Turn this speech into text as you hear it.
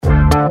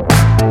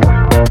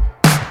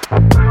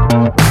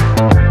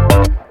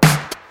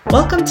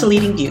Welcome to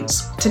Leading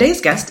Views. Today's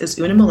guest is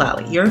Una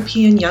Mullally,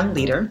 European young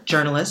leader,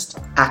 journalist,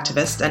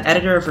 activist, and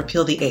editor of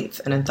Repeal the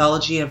Eighth, an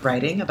anthology of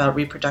writing about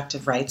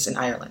reproductive rights in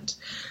Ireland.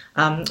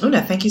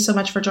 Una, thank you so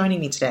much for joining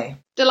me today.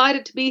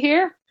 Delighted to be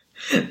here.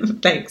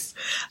 Thanks.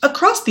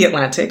 Across the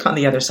Atlantic, on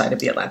the other side of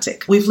the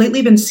Atlantic, we've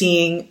lately been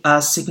seeing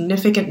a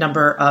significant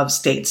number of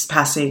states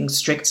passing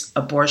strict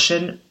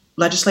abortion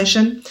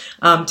legislation,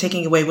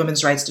 taking away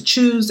women's rights to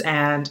choose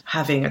and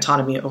having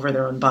autonomy over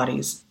their own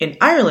bodies. In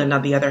Ireland,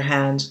 on the other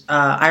hand,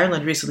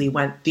 Ireland recently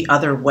went the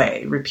other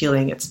way,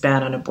 repealing its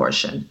ban on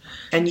abortion.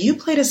 And you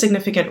played a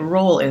significant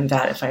role in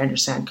that, if I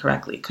understand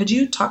correctly. Could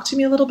you talk to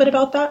me a little bit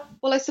about that?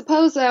 Well, I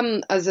suppose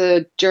as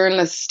a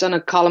journalist and a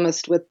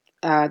columnist with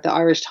the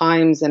Irish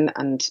Times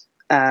and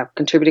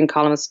contributing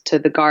columnist to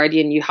The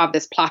Guardian, you have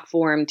this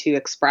platform to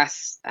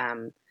express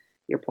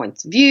your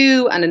points of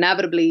view, and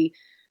inevitably,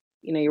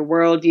 you know, your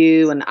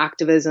worldview and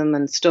activism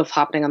and stuff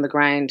happening on the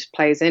ground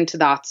plays into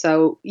that.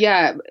 So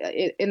yeah,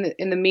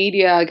 in the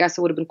media, I guess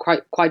I would have been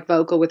quite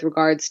vocal with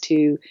regards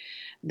to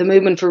the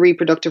movement for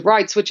reproductive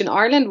rights, which in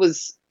Ireland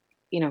was,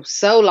 you know,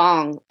 so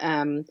long,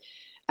 and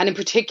in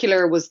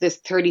particular was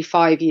this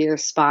 35-year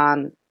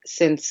span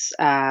since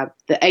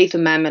the Eighth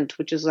Amendment,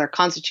 which is our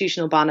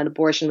constitutional ban on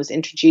abortion, was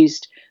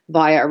introduced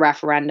via a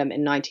referendum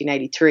in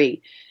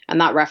 1983. And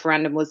that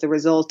referendum was the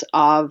result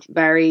of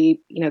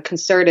very,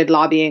 concerted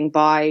lobbying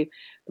by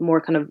the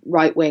more kind of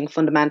right-wing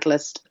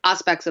fundamentalist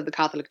aspects of the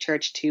Catholic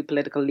Church to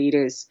political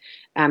leaders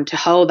to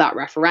hold that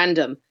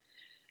referendum.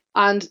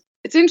 And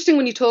it's interesting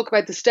when you talk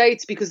about the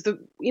states, because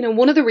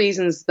one of the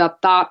reasons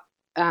that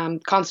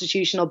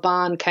constitutional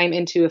ban came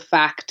into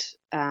effect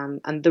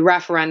and the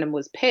referendum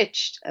was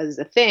pitched as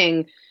a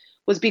thing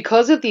was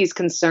because of these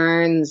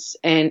concerns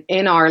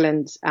in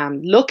Ireland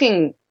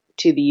looking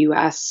to the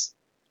US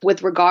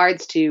with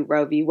regards to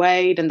Roe v.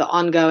 Wade and the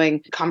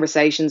ongoing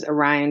conversations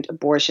around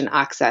abortion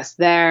access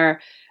there.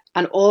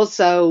 And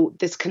also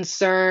this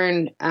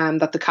concern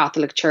that the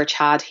Catholic Church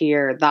had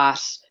here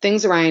that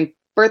things around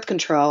birth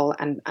control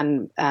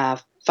and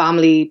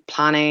family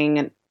planning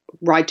and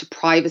right to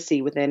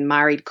privacy within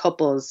married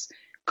couples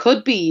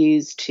could be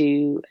used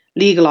to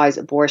legalise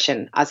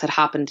abortion, as had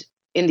happened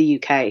in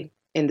the UK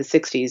in the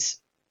 60s.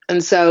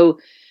 And so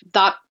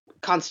that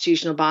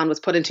constitutional ban was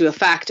put into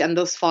effect, and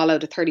thus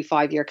followed a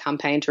 35-year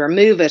campaign to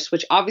remove it,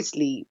 which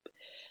obviously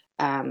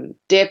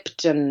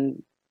dipped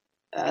and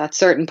at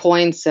certain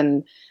points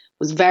and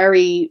was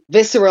very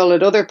visceral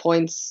at other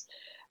points.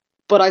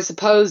 But I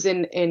suppose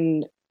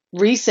in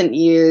recent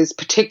years,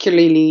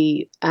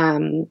 particularly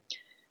from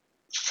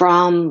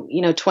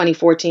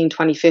 2014,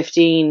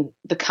 2015,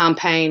 the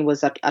campaign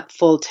was at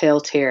full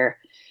tilt here.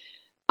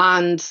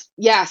 And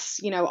yes,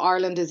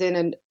 Ireland is in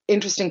an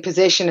interesting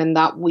position in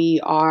that we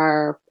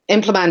are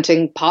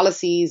implementing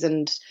policies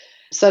and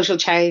social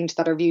change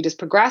that are viewed as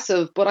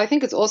progressive. But I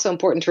think it's also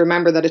important to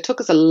remember that it took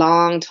us a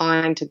long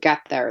time to get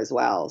there as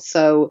well.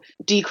 So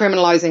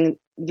decriminalising,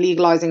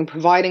 legalising and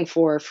providing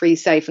for free,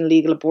 safe and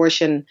legal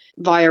abortion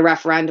via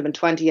referendum in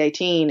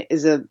 2018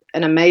 is an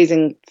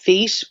amazing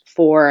feat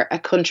for a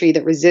country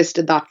that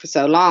resisted that for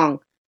so long.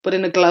 But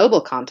in a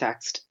global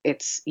context,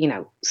 it's,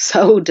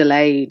 so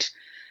delayed.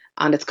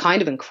 And it's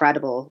kind of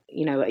incredible,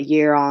 a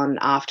year on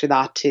after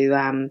that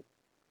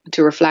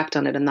to reflect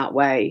on it in that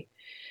way.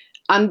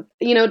 And,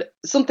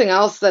 something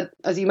else that,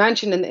 as you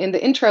mentioned in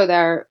the intro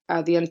there,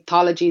 the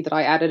anthology that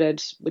I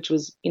edited, which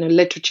was,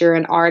 literature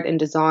and art and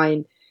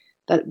design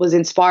that was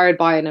inspired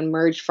by and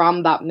emerged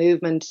from that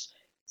movement,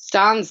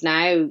 stands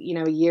now,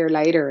 a year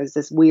later as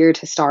this weird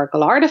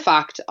historical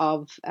artifact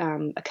of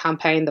a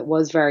campaign that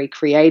was very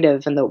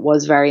creative and that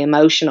was very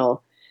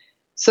emotional.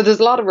 So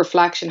there's a lot of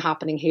reflection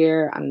happening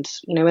here. And,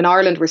 in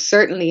Ireland, we're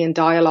certainly in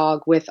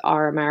dialogue with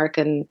our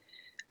American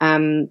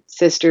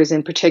sisters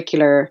in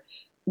particular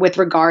with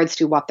regards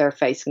to what they're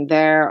facing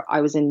there.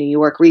 I was in New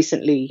York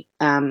recently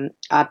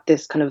at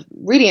this kind of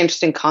really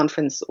interesting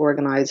conference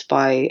organized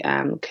by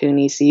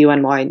CUNY,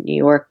 CUNY New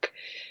York,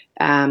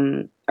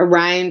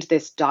 around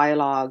this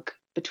dialogue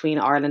between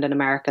Ireland and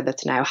America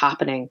that's now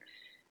happening.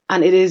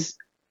 And it is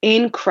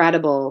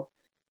incredible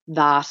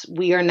that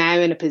we are now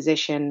in a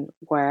position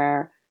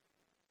where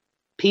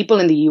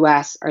people in the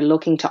US are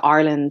looking to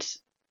Ireland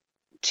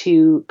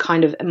to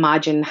kind of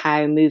imagine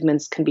how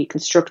movements can be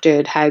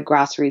constructed, how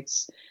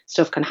grassroots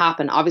stuff can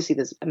happen. Obviously,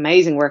 there's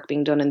amazing work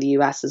being done in the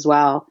US as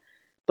well.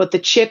 But the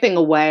chipping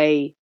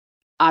away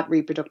at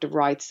reproductive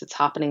rights that's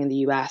happening in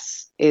the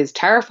US is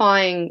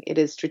terrifying. It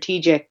is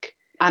strategic.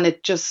 And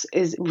it just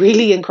is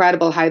really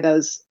incredible how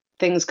those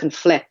things can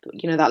flip.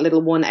 That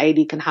little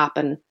 180 can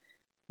happen.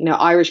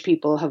 Irish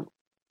people have,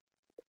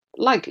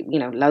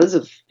 loads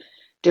of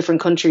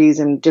different countries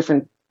and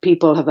different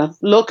people have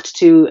looked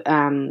to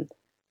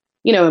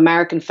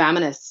American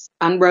feminists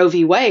and Roe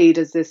v. Wade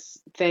as this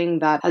thing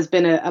that has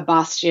been a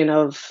bastion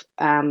of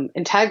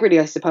integrity,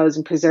 I suppose,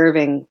 in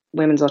preserving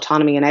women's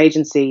autonomy and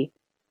agency.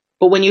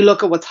 But when you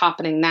look at what's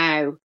happening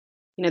now,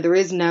 there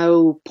is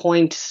no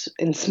point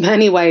in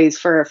many ways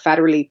for a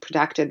federally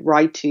protected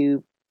right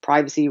to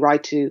privacy,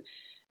 right to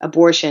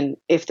abortion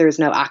if there's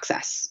no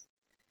access.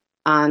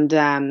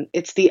 And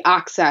it's the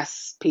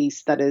access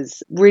piece that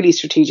is really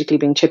strategically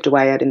being chipped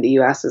away at in the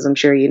US, as I'm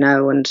sure you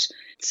know, and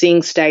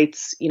seeing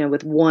states,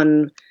 with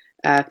one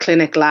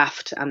clinic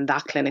left and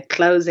that clinic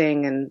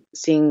closing, and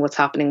seeing what's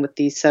happening with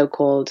these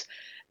so-called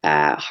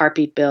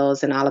heartbeat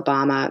bills in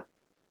Alabama,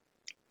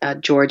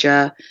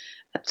 Georgia,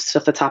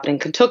 stuff that's happening in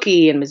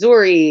Kentucky and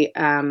Missouri.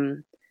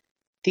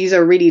 These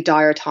are really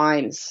dire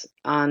times.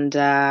 And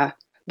the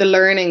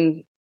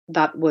learning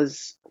that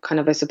was kind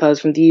of, I suppose,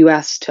 from the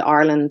US to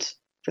Ireland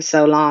for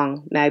so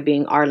long, now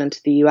being Ireland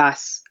to the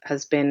US,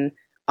 has been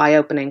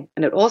eye-opening.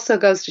 And it also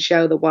goes to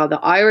show that while the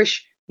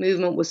Irish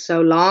movement was so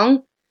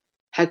long,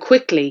 how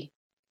quickly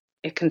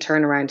it can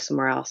turn around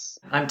somewhere else.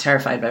 I'm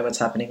terrified by what's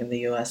happening in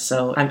the US.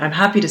 So I'm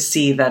happy to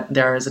see that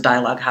there is a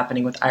dialogue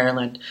happening with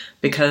Ireland,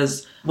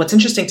 because what's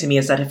interesting to me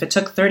is that if it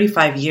took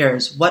 35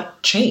 years,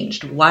 what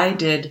changed? Why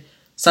did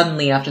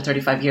suddenly, after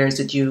 35 years,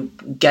 did you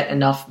get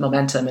enough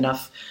momentum,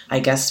 enough, I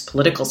guess,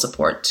 political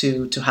support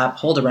to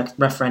hold a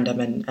referendum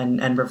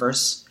and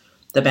reverse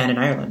the ban in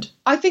Ireland?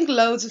 I think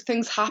loads of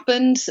things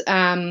happened.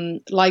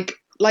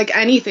 Like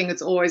anything,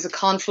 it's always a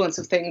confluence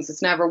of things.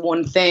 It's never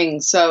one thing.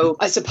 So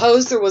I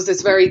suppose there was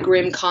this very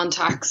grim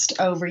context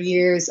over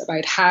years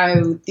about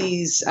how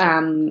these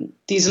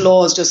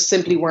laws just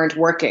simply weren't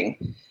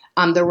working.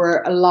 And there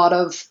were a lot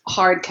of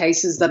hard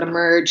cases that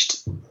emerged.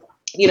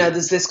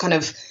 There's this kind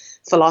of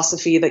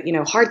philosophy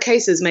that, hard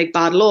cases make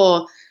bad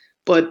law,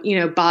 but,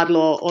 bad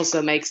law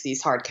also makes these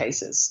hard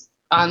cases.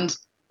 And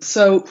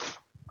so,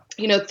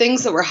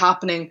 things that were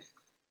happening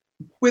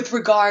with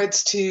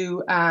regards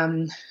to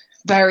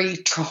very,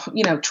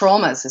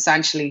 traumas,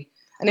 essentially.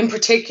 And in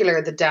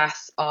particular, the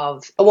death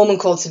of a woman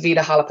called Savita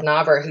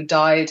Halappanavar, who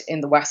died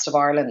in the west of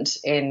Ireland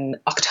in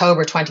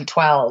October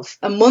 2012,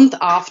 a month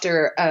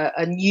after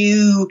a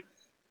new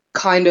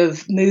kind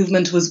of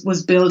movement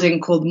was building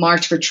called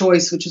March for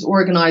Choice, which was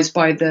organised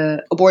by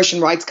the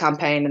Abortion Rights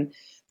Campaign. And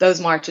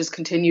those marches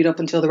continued up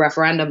until the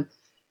referendum.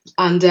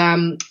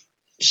 And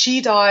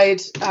she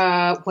died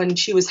when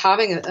she was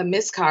having a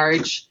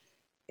miscarriage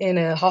in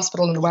a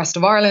hospital in the west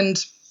of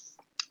Ireland.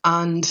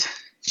 And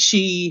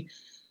she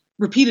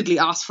repeatedly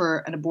asked for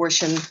an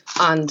abortion,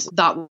 and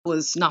that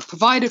was not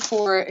provided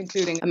for,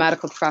 including a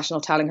medical professional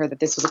telling her that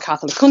this was a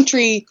Catholic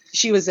country.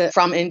 She was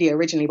from India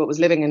originally, but was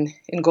living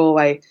in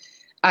Galway.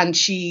 And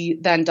she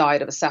then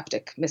died of a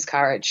septic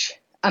miscarriage.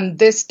 And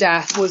this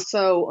death was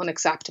so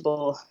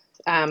unacceptable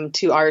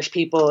to Irish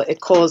people. It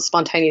caused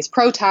spontaneous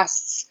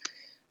protests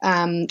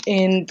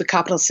in the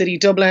capital city,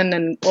 Dublin,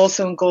 and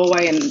also in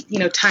Galway,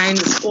 and,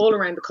 towns all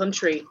around the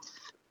country.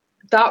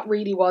 That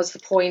really was the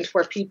point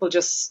where people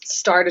just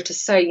started to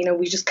say,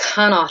 we just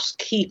cannot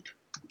keep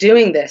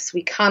doing this.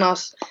 We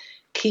cannot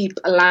keep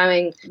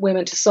allowing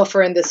women to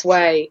suffer in this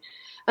way.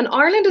 And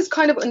Ireland is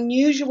kind of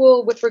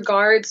unusual with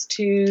regards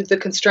to the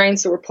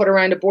constraints that were put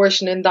around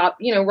abortion, in that,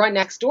 right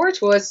next door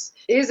to us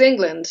is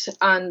England,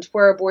 and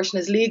where abortion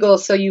is legal.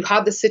 So you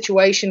had the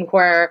situation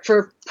where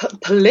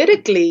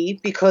politically,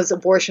 because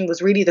abortion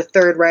was really the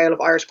third rail of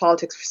Irish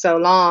politics for so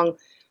long,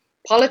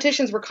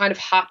 politicians were kind of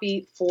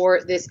happy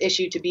for this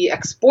issue to be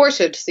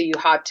exported. So you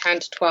had 10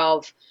 to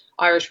 12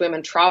 Irish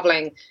women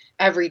travelling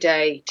every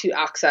day to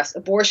access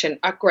abortion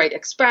at great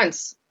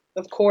expense.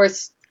 Of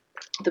course,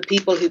 the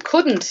people who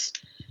couldn't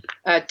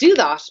do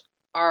that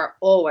are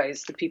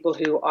always the people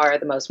who are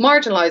the most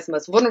marginalised, the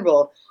most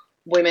vulnerable,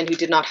 women who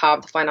did not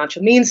have the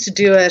financial means to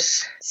do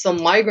it,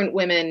 some migrant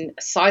women,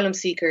 asylum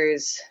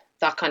seekers,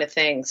 that kind of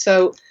thing.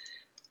 So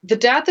the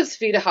death of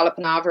Savita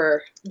Halappanavar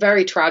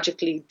very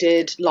tragically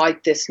did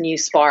light this new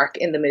spark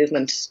in the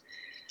movement.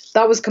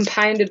 That was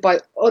compounded by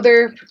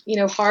other,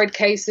 hard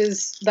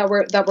cases that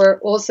were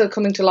also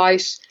coming to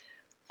light,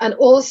 and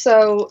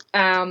also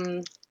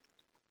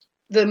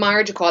the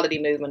marriage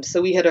equality movement.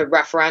 So we had a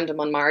referendum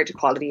on marriage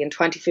equality in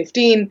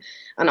 2015,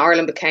 and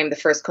Ireland became the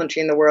first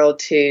country in the world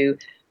to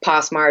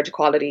pass marriage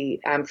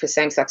equality for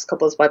same-sex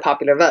couples by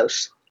popular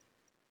vote.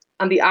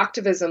 And the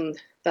activism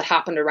that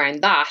happened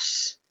around that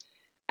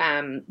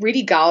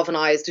really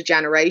galvanised a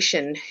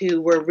generation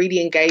who were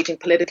really engaging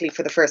politically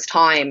for the first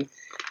time.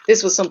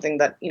 This was something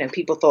that,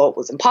 people thought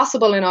was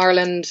impossible in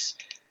Ireland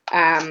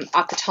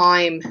at the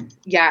time,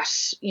 yet,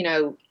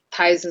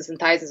 thousands and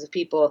thousands of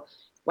people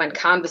went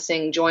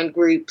canvassing, joined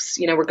groups,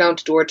 were going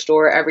to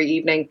door every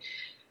evening,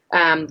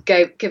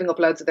 giving up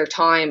loads of their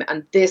time.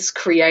 And this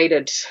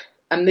created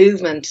a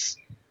movement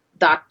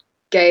that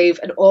gave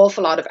an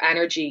awful lot of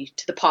energy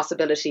to the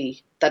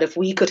possibility that if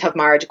we could have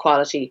marriage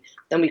equality,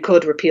 then we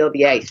could repeal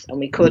the Eighth and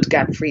we could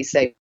get free,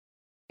 safe,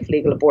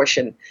 legal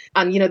abortion.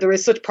 And, there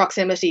is such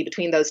proximity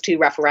between those two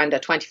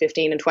referenda,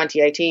 2015 and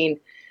 2018.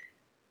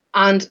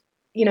 And,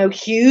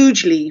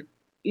 hugely,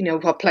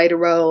 what played a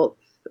role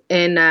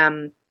in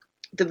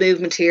the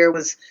movement here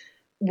was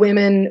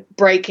women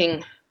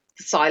breaking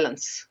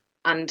silence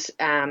and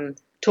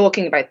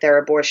talking about their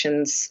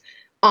abortions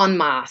en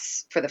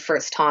masse for the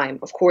first time.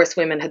 Of course,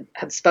 women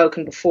had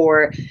spoken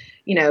before,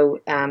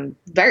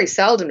 very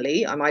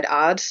seldomly, I might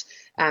add,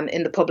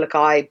 in the public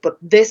eye. But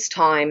this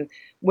time,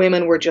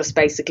 women were just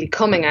basically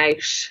coming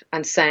out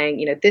and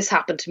saying, this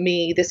happened to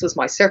me, this was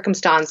my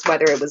circumstance,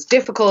 whether it was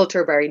difficult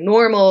or very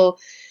normal,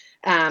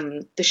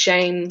 the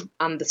shame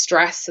and the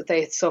stress that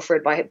they had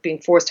suffered by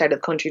being forced out of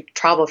the country to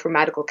travel for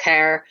medical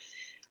care.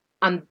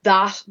 And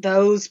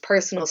those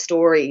personal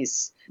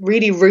stories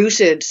really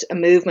rooted a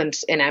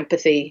movement in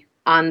empathy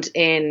and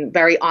in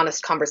very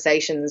honest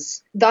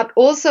conversations. That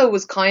also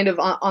was kind of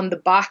on the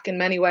back in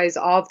many ways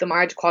of the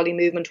marriage equality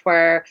movement,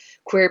 where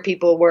queer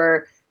people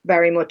were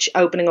very much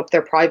opening up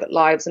their private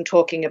lives and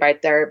talking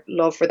about their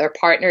love for their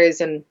partners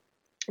and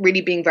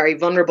really being very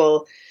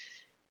vulnerable.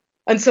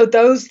 And so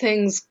those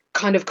things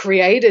kind of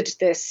created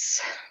this,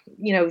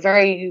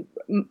 very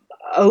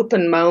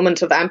open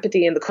moment of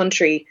empathy in the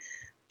country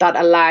that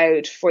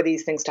allowed for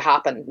these things to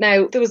happen.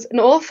 Now, there was an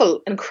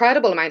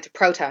incredible amount of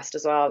protest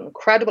as well, an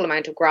incredible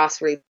amount of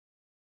grassroots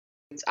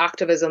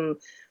activism,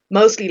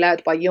 mostly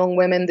led by young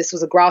women. This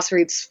was a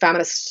grassroots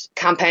feminist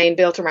campaign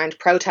built around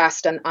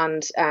protest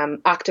and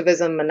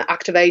activism and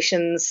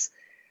activations.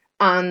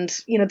 And,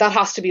 that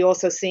has to be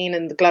also seen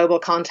in the global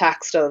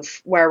context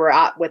of where we're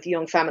at with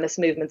young feminist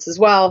movements as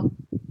well.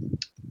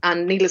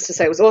 And needless to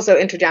say, it was also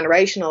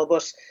intergenerational,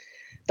 but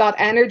that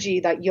energy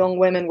that young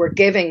women were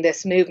giving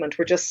this movement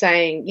were just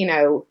saying,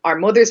 our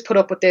mothers put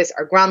up with this,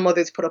 our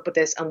grandmothers put up with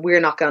this, and we're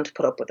not going to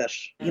put up with it.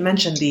 You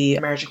mentioned the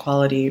marriage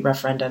equality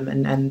referendum,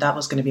 and that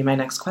was going to be my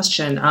next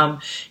question.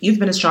 You've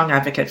been a strong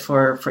advocate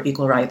for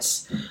equal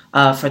rights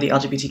for the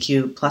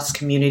LGBTQ plus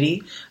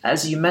community.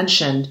 As you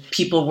mentioned,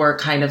 people were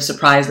kind of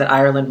surprised that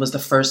Ireland was the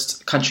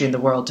first country in the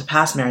world to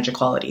pass marriage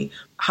equality.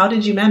 How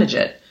did you manage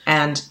it?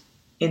 And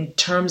in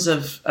terms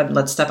of,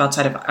 let's step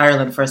outside of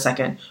Ireland for a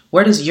second,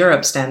 where does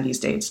Europe stand these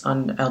days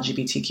on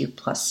LGBTQ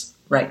plus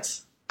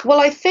rights? Well,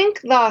 I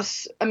think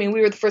that, we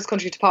were the first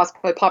country to pass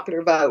by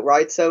popular vote,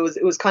 right? So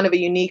it was kind of a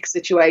unique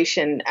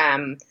situation.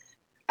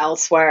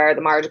 Elsewhere,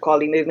 the marriage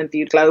equality movement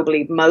viewed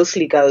globally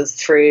mostly goes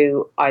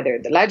through either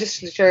the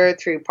legislature,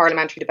 through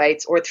parliamentary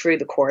debates, or through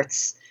the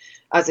courts,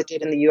 as it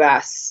did in the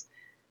US.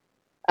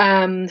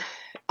 And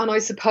I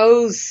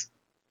suppose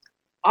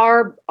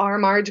our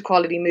marriage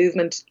equality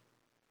movement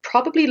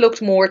probably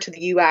looked more to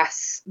the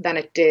US than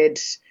it did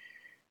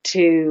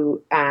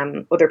to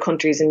other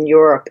countries in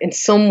Europe in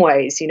some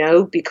ways,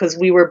 because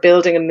we were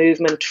building a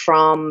movement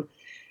from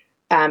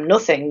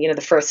nothing.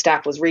 The first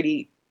step was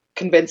really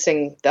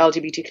convincing the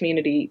LGBT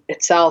community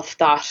itself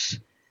that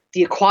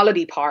the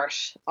equality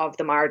part of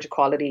the marriage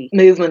equality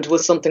movement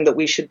was something that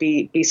we should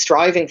be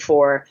striving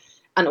for,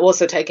 and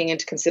also taking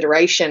into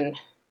consideration,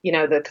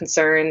 the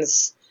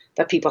concerns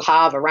that people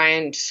have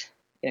around,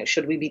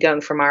 should we be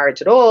going for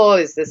marriage at all?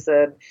 Is this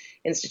an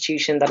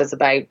institution that is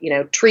about,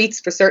 treats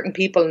for certain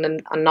people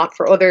and not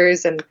for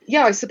others? And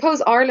yeah, I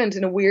suppose Ireland,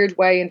 in a weird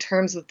way, in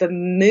terms of the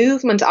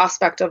movement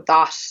aspect of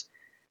that,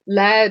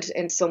 led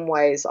in some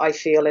ways, I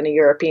feel, in a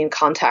European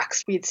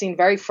context. We had seen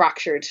very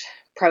fractured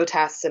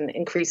protests and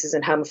increases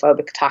in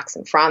homophobic attacks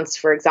in France,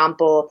 for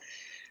example.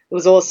 There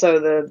was also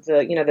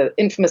the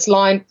infamous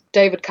line,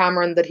 David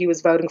Cameron, that he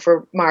was voting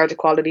for marriage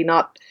equality,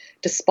 not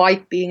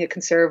despite being a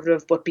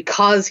conservative, but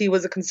because he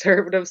was a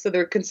conservative. So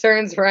there are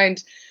concerns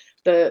around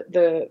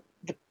the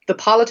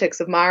politics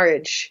of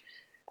marriage.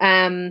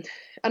 And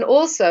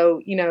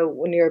also,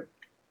 when you're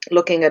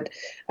looking at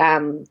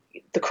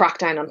the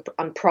crackdown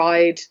on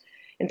pride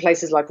in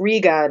places like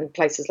Riga and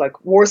places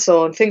like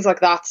Warsaw and things like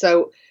that.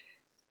 So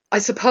I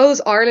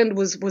suppose Ireland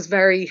was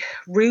very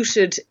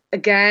rooted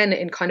again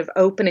in kind of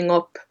opening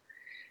up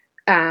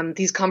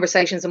these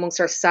conversations amongst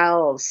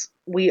ourselves.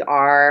 We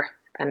are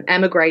an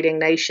emigrating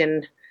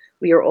nation.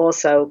 We are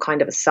also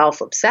kind of a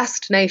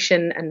self-obsessed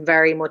nation and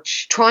very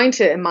much trying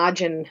to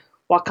imagine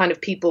what kind of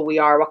people we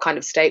are, what kind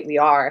of state we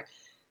are.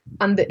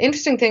 And the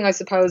interesting thing, I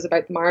suppose,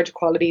 about the marriage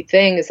equality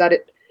thing is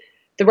that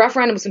the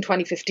referendum was in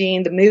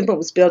 2015. The movement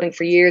was building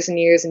for years and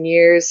years and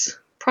years,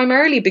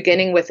 primarily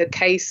beginning with a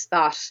case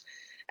that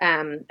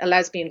a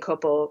lesbian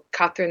couple,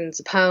 Catherine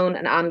Zappone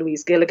and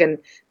Anne-Louise Gilligan,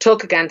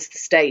 took against the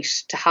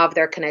state to have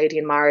their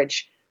Canadian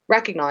marriage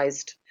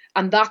recognised.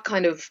 And that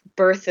kind of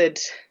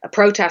birthed a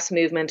protest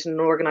movement and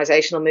an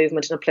organisational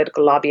movement and a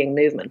political lobbying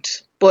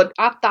movement. But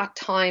at that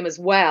time as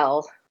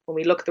well, when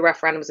we look at the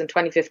referendums in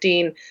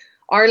 2015,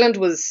 Ireland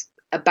was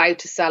about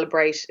to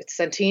celebrate its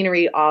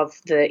centenary of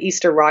the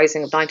Easter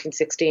Rising of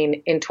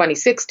 1916 in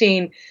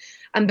 2016.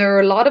 And there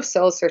are a lot of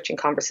soul-searching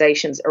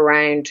conversations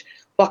around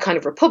what kind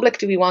of republic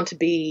do we want to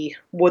be?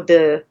 Would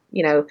the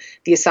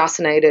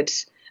assassinated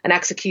and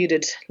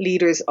executed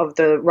leaders of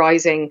the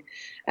Rising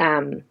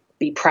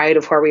be proud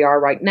of where we are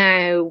right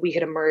now? We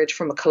had emerged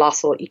from a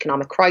colossal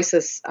economic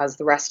crisis, as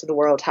the rest of the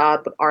world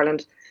had, but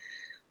Ireland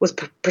was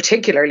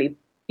particularly,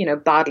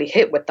 badly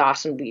hit with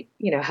that. And we,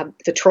 had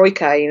the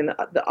Troika,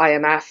 the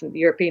IMF and the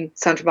European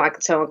Central Bank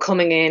and so on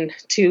coming in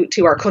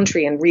to our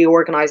country and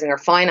reorganizing our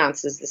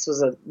finances. This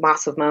was a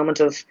massive moment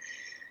of,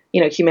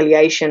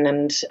 humiliation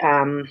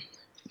and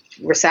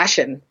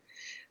recession.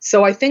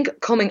 So I think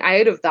coming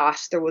out of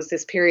that, there was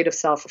this period of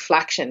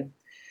self-reflection.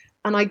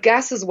 And I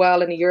guess as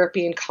well, in a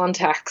European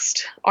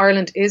context,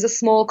 Ireland is a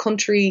small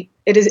country.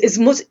 It's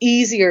much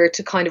easier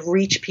to kind of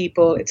reach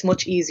people. It's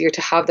much easier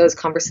to have those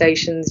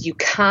conversations. You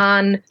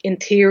can, in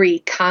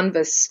theory,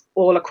 canvass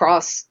all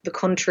across the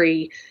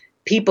country.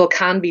 People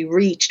can be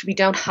reached. We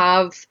don't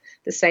have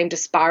the same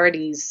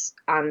disparities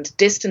and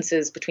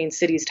distances between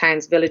cities,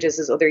 towns, villages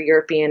as other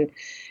European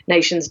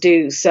nations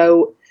do.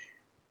 So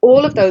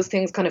all of those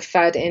things kind of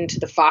fed into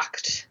the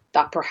fact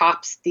that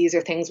perhaps these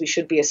are things we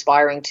should be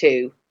aspiring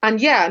to.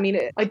 And yeah, I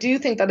mean, I do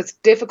think that it's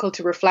difficult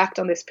to reflect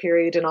on this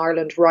period in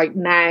Ireland right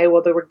now,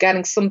 although we're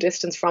getting some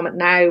distance from it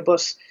now,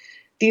 but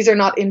these are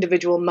not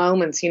individual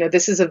moments. You know,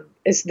 this is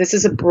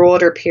a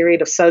broader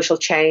period of social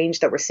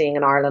change that we're seeing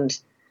in Ireland.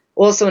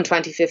 Also in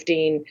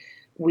 2015,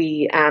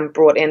 we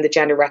brought in the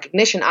Gender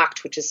Recognition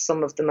Act, which is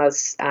some of the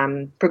most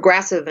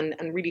progressive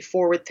and really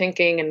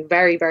forward-thinking and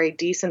very, very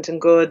decent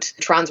and good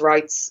trans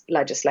rights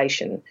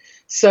legislation.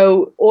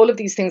 So all of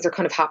these things are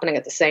kind of happening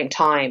at the same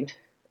time.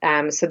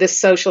 So this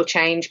social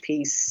change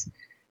piece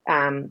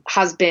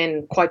has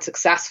been quite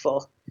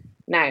successful.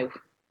 Now,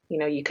 you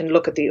know, you can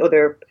look at the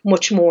other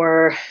much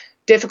more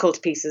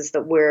difficult pieces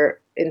that we're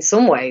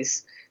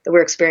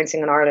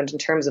experiencing in Ireland in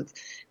terms of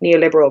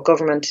neoliberal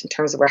government, in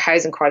terms of our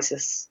housing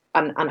crisis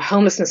and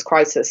homelessness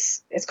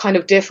crisis. It's kind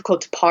of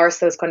difficult to parse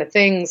those kind of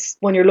things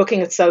when you're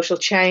looking at social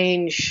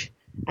change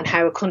and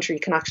how a country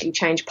can actually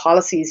change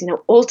policies. You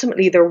know,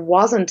 ultimately there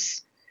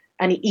wasn't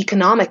any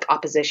economic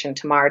opposition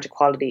to marriage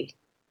equality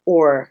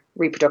or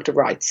reproductive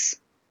rights.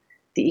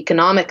 The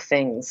economic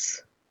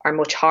things are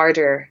much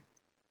harder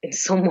in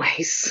some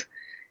ways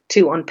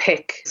to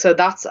unpick. So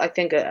that's, I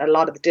think, a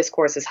lot of the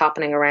discourse is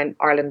happening around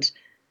Ireland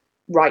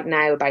right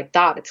now about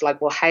that. It's like,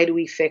 well, how do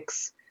we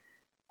fix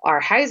our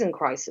housing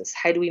crisis?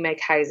 How do we make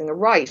housing a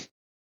right?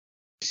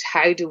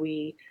 How do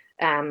we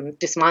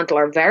dismantle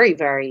our very,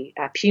 very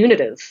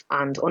punitive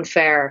and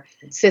unfair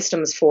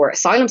systems for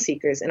asylum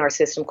seekers in our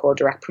system called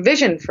direct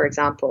provision, for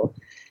example?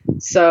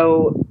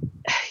 So,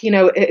 you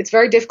know, it's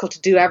very difficult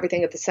to do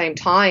everything at the same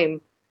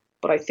time,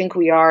 but I think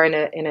we are in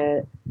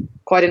a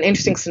quite an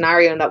interesting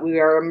scenario in that we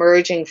are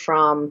emerging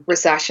from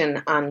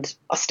recession and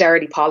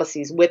austerity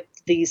policies with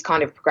these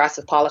kind of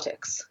progressive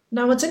politics.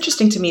 Now, what's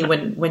interesting to me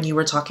when you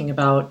were talking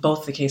about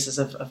both the cases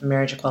of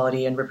marriage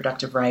equality and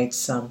reproductive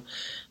rights,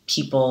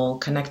 people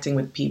connecting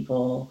with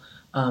people,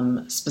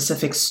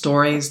 specific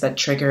stories that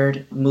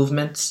triggered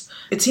movements,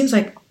 it seems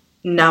like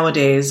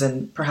nowadays,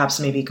 and perhaps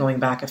maybe going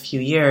back a few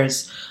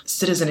years,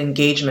 citizen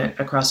engagement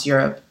across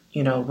Europe,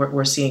 you know,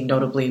 we're seeing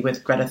notably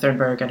with Greta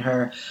Thunberg and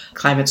her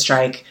climate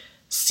strike,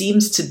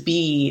 seems to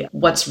be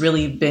what's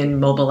really been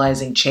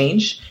mobilizing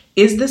change.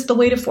 Is this the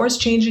way to force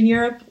change in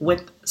Europe,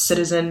 with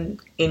citizen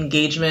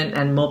engagement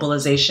and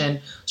mobilization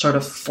sort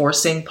of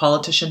forcing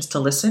politicians to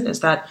listen?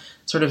 Is that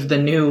sort of the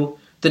new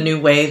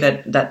way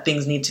that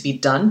things need to be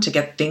done to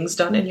get things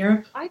done in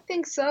Europe? I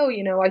think so.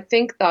 You know, I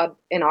think that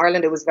in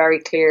Ireland it was very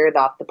clear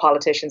that the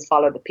politicians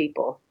follow the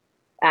people.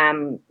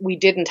 We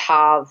didn't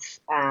have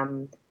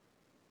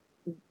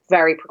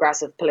very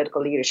progressive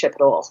political leadership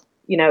at all.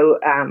 You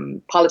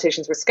know,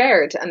 politicians were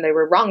scared, and they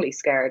were wrongly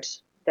scared.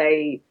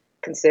 They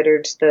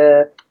considered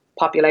the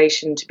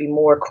population to be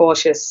more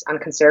cautious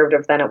and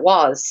conservative than it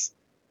was.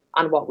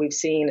 And what we've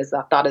seen is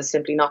that is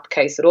simply not the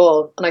case at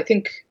all. And I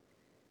think,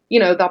 you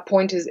know, that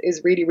point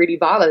is really, really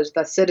valid,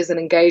 that citizen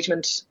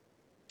engagement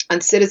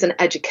and citizen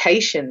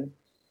education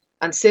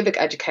and civic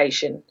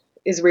education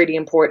is really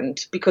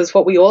important, because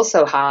what we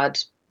also had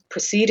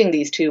preceding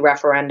these two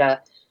referenda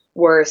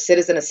were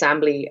citizen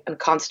assembly and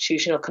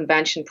constitutional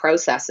convention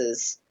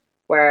processes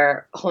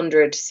where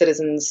 100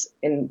 citizens,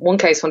 in one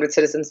case 100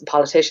 citizens and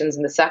politicians,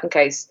 in the second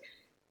case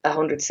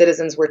 100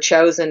 citizens, were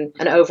chosen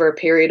and over a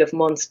period of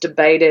months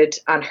debated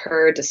and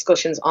heard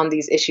discussions on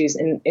these issues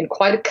in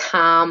quite a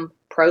calm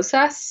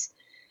process.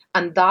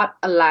 And that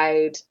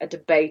allowed a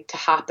debate to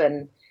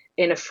happen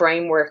in a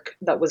framework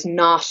that was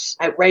not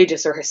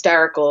outrageous or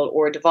hysterical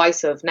or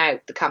divisive. Now,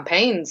 the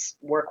campaigns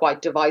were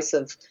quite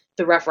divisive,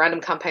 the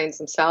referendum campaigns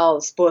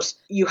themselves, but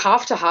you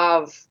have to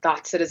have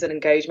that citizen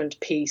engagement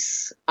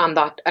piece and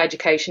that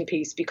education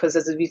piece, because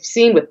as we've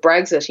seen with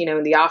Brexit, you know,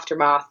 in the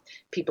aftermath,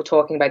 people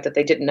talking about that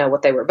they didn't know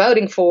what they were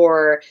voting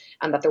for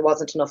and that there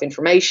wasn't enough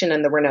information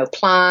and there were no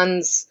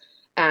plans.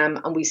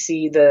 And we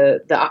see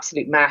the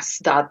absolute mess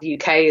that the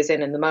UK is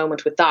in the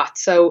moment with that.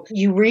 So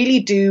you really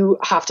do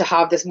have to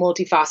have this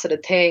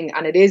multifaceted thing.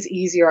 And it is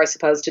easier, I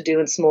suppose, to do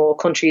in small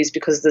countries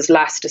because there's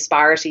less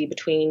disparity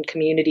between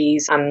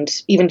communities,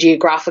 and even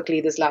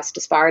geographically there's less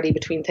disparity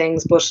between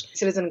things. But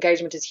citizen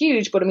engagement is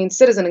huge. But I mean,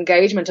 citizen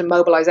engagement and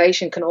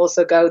mobilization can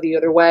also go the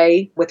other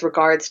way with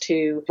regards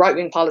to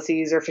right-wing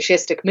policies or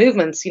fascistic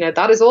movements. You know,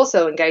 that is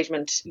also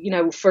engagement. You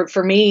know,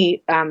 for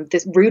me,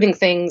 this rooting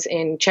things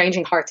in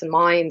changing hearts and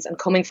minds and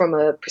coming from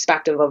a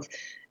perspective of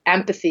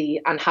empathy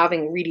and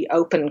having really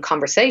open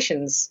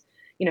conversations.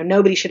 You know,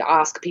 nobody should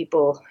ask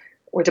people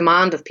or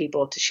demand of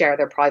people to share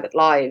their private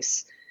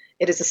lives.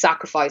 It is a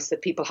sacrifice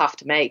that people have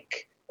to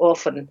make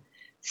often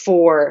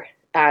for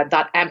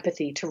that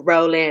empathy to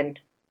roll in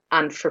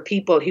And for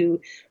people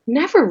who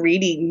never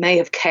really may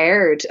have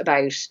cared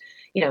about,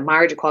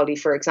 marriage equality,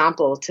 for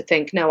example, to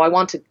think, no, I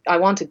want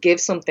to give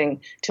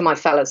something to my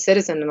fellow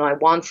citizen, and I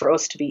want for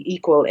us to be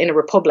equal in a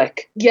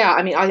republic. Yeah,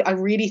 I mean, I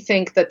really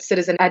think that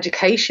citizen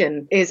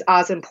education is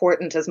as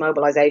important as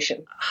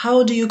mobilization.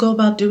 How do you go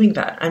about doing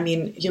that? I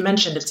mean, you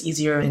mentioned it's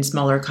easier in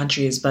smaller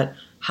countries, but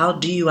how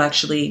do you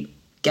actually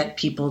get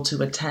people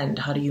to attend?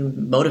 How do you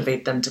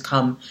motivate them to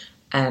come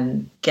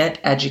and get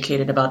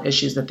educated about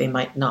issues that they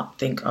might not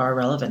think are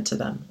relevant to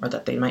them or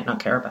that they might not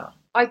care about?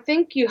 I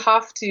think you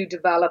have to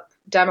develop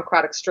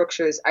democratic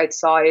structures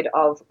outside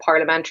of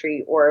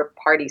parliamentary or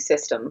party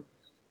system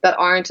that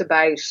aren't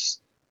about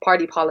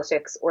party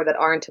politics or that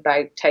aren't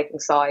about taking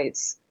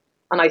sides.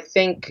 And I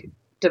think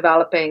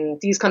developing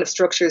these kind of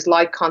structures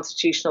like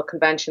constitutional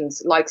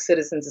conventions, like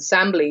citizens'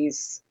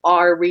 assemblies,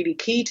 are really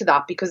key to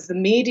that, because the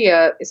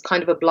media is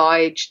kind of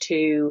obliged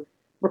to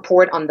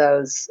report on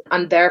those,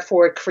 and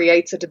therefore it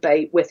creates a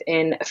debate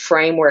within a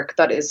framework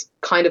that is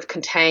kind of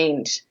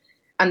contained.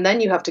 And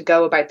then you have to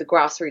go about the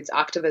grassroots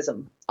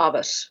activism of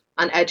it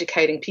and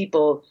educating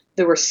people.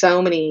 There were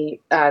so many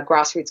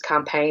grassroots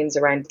campaigns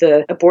around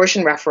the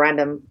abortion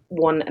referendum.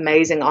 One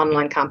amazing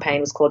online campaign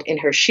was called In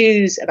Her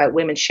Shoes, about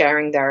women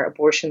sharing their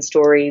abortion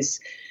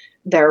stories.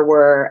 There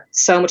were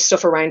so much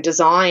stuff around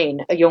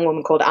design. A young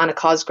woman called Anna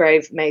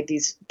Cosgrave made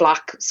these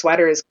black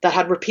sweaters that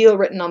had repeal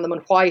written on them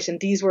in white.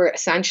 And these were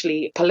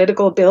essentially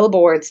political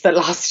billboards that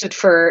lasted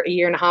for a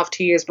year and a half,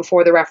 2 years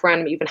before the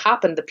referendum even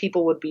happened, that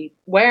people would be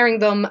wearing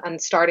them and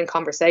starting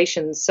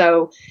conversations.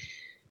 So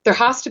there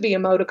has to be a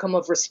modicum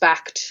of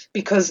respect,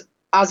 because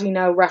as we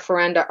know,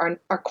 referenda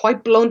are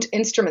quite blunt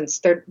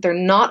instruments. They're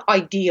not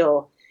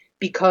ideal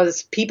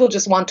because people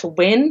just want to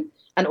win.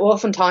 And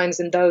oftentimes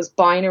in those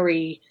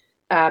binary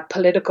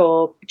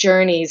political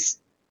journeys,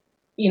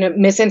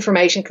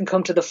 misinformation can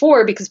come to the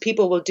fore because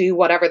people will do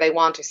whatever they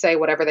want or say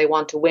whatever they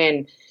want to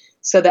win.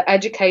 So the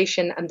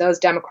education and those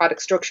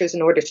democratic structures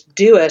in order to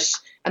do it,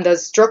 and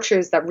those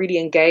structures that really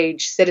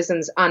engage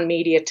citizens and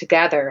media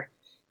together,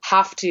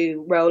 have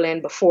to roll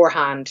in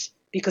beforehand,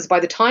 because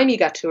by the time you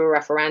get to a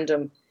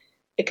referendum,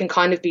 it can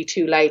kind of be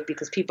too late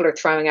because people are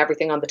throwing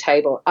everything on the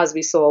table, as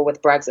we saw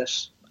with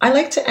Brexit. I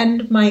like to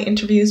end my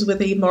interviews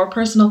with a more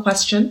personal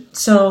question.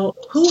 So,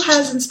 who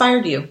has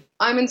inspired you?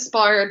 I'm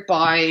inspired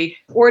by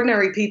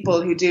ordinary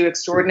people who do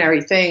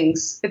extraordinary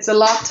things. It's a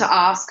lot to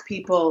ask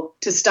people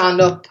to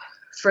stand up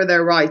for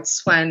their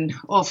rights when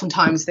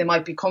oftentimes they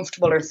might be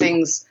comfortable or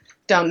things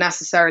don't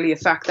necessarily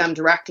affect them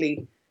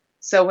directly.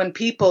 So when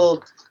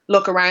people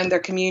look around their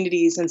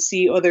communities and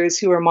see others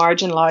who are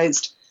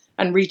marginalised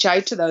and reach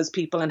out to those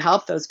people and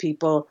help those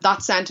people,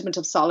 that sentiment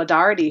of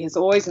solidarity has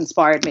always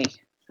inspired me.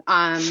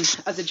 As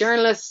a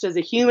journalist, as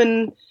a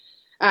human,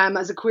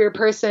 as a queer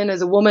person,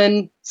 as a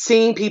woman,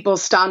 seeing people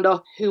stand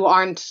up who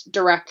aren't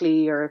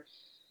directly or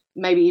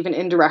maybe even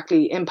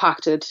indirectly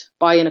impacted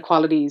by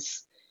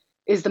inequalities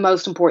is the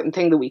most important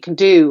thing that we can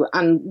do.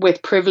 And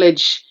with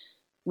privilege,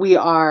 we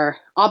are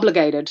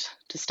obligated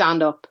to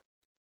stand up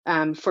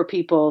for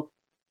people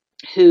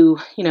who,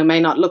 may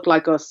not look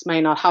like us,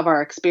 may not have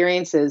our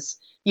experiences.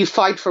 You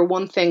fight for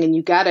one thing and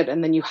you get it,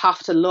 and then you have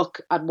to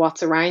look at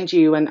what's around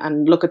you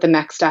and look at the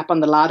next step on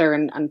the ladder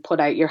and put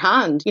out your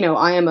hand.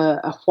 I am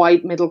a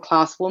white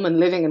middle-class woman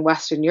living in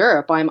Western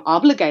Europe. I'm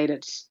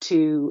obligated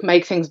to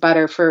make things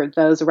better for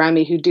those around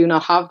me who do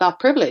not have that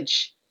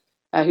privilege,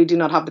 who do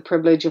not have the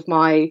privilege of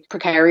my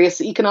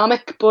precarious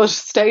economic but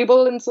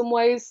stable in some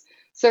ways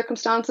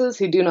circumstances,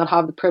 who do not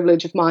have the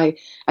privilege of my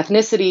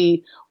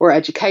ethnicity or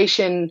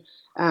education,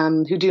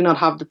 who do not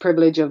have the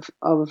privilege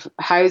of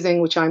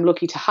housing, which I'm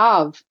lucky to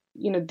have.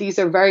 These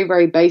are very,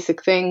 very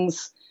basic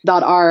things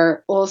that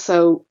are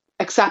also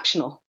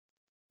exceptional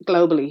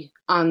globally.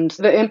 And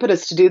the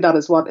impetus to do that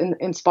is what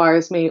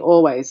inspires me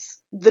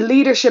always. The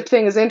leadership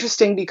thing is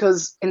interesting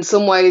because in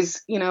some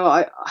ways,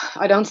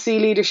 I don't see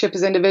leadership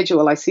as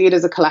individual. I see it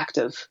as a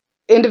collective.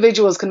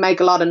 Individuals can make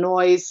a lot of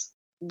noise,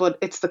 but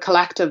it's the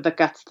collective that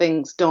gets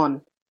things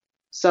done.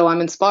 So I'm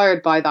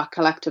inspired by that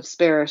collective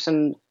spirit,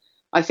 and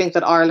I think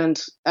that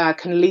Ireland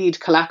can lead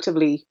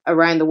collectively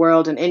around the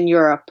world and in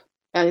Europe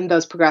and in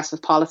those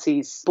progressive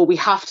policies. But we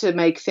have to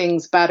make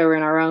things better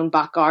in our own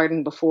back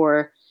garden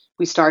before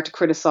we start to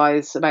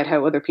criticise about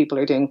how other people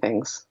are doing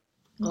things.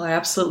 Well, I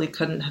absolutely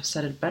couldn't have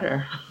said it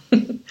better.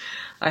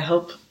 I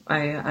hope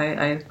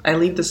I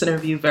leave this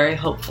interview very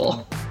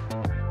hopeful.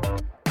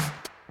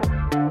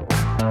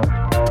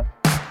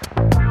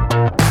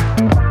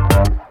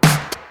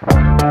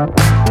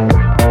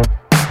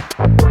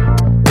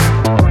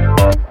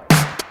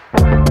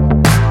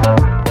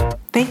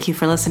 Thank you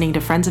for listening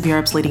to Friends of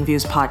Europe's Leading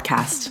Views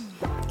podcast.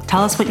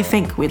 Tell us what you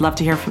think. We'd love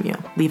to hear from you.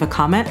 Leave a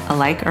comment, a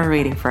like, or a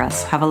rating for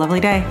us. Have a lovely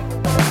day.